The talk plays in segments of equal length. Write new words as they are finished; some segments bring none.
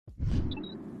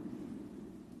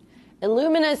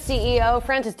Illumina CEO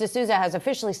Francis deSouza has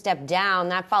officially stepped down.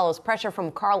 That follows pressure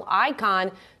from Carl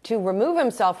Icahn to remove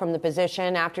himself from the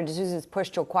position after deSouza's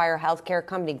push to acquire healthcare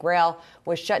company Grail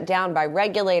was shut down by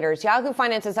regulators. Yahoo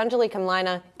Finance's Anjalee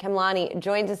Khemlani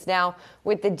joins us now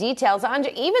with the details.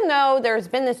 Anja, even though there's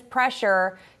been this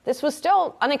pressure, this was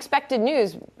still unexpected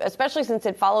news, especially since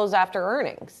it follows after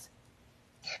earnings.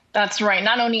 That's right.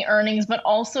 Not only earnings, but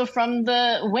also from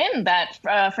the win that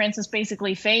Francis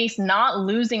basically faced, not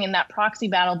losing in that proxy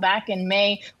battle back in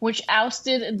May, which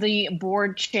ousted the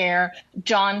board chair,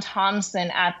 John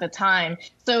Thompson, at the time.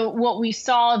 So what we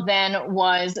saw then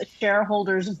was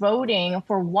shareholders voting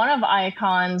for one of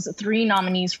Icahn's three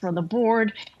nominees for the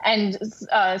board, and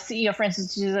CEO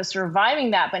Francis deSouza surviving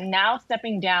that, but now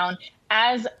stepping down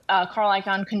as Carl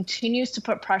Icahn continues to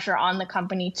put pressure on the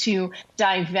company to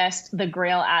divest the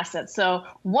Grail assets. So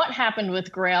what happened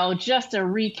with Grail? Just a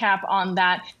recap on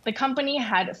that. The company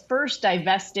had first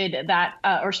divested that,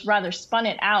 or rather spun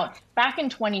it out back in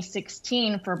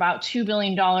 2016 for about $2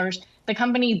 billion. The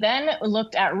company then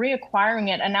looked at reacquiring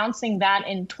it, announcing that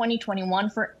in 2021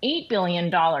 for $8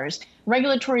 billion.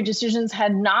 Regulatory decisions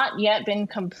had not yet been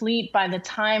complete by the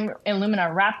time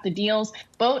Illumina wrapped the deals.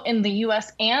 Both in the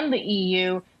U.S. and the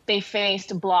EU, they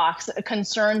faced blocks,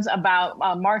 concerns about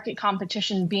market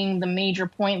competition being the major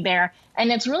point there.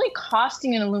 And it's really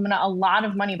costing Illumina a lot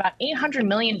of money, about $800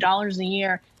 million a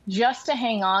year, just to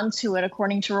hang on to it,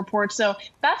 according to reports. So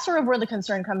that's sort of where the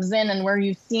concern comes in and where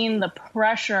you've seen the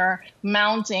pressure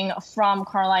mounting from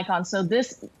Carl Icahn. So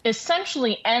this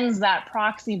essentially ends that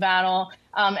proxy battle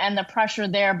and the pressure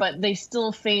there, but they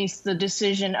still face the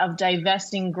decision of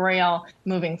divesting Grail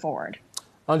moving forward.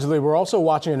 Anjalee, we're also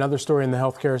watching another story in the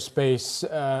healthcare space.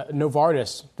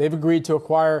 Novartis, they've agreed to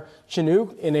acquire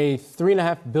Chinook in a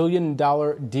 $3.5 billion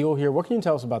deal here. What can you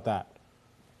tell us about that?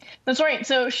 That's right.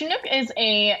 So Chinook is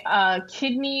a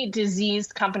kidney disease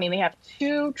company. They have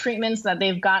two treatments that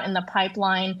they've got in the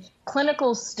pipeline,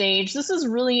 clinical stage. This is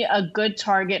really a good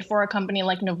target for a company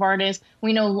like Novartis.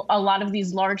 We know a lot of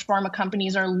these large pharma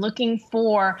companies are looking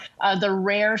for the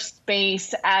rare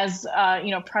space as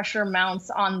pressure mounts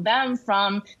on them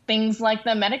from things like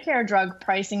the Medicare drug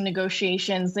pricing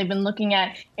negotiations. They've been looking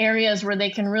at areas where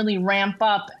they can really ramp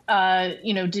up,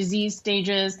 disease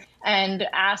stages and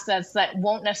assets that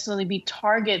won't necessarily be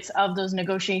targets of those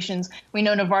negotiations. We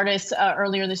know Novartis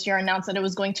earlier this year announced that it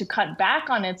was going to cut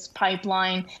back on its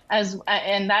pipeline,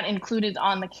 and that included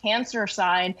on the cancer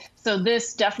side. So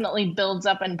this definitely builds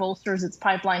up and bolsters its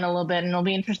pipeline a little bit, and it'll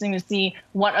be interesting to see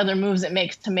what other moves it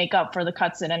makes to make up for the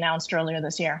cuts it announced earlier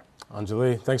this year.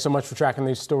 Anjalee, thanks so much for tracking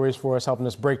these stories for us, helping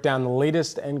us break down the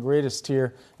latest and greatest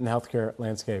here in the healthcare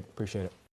landscape. Appreciate it.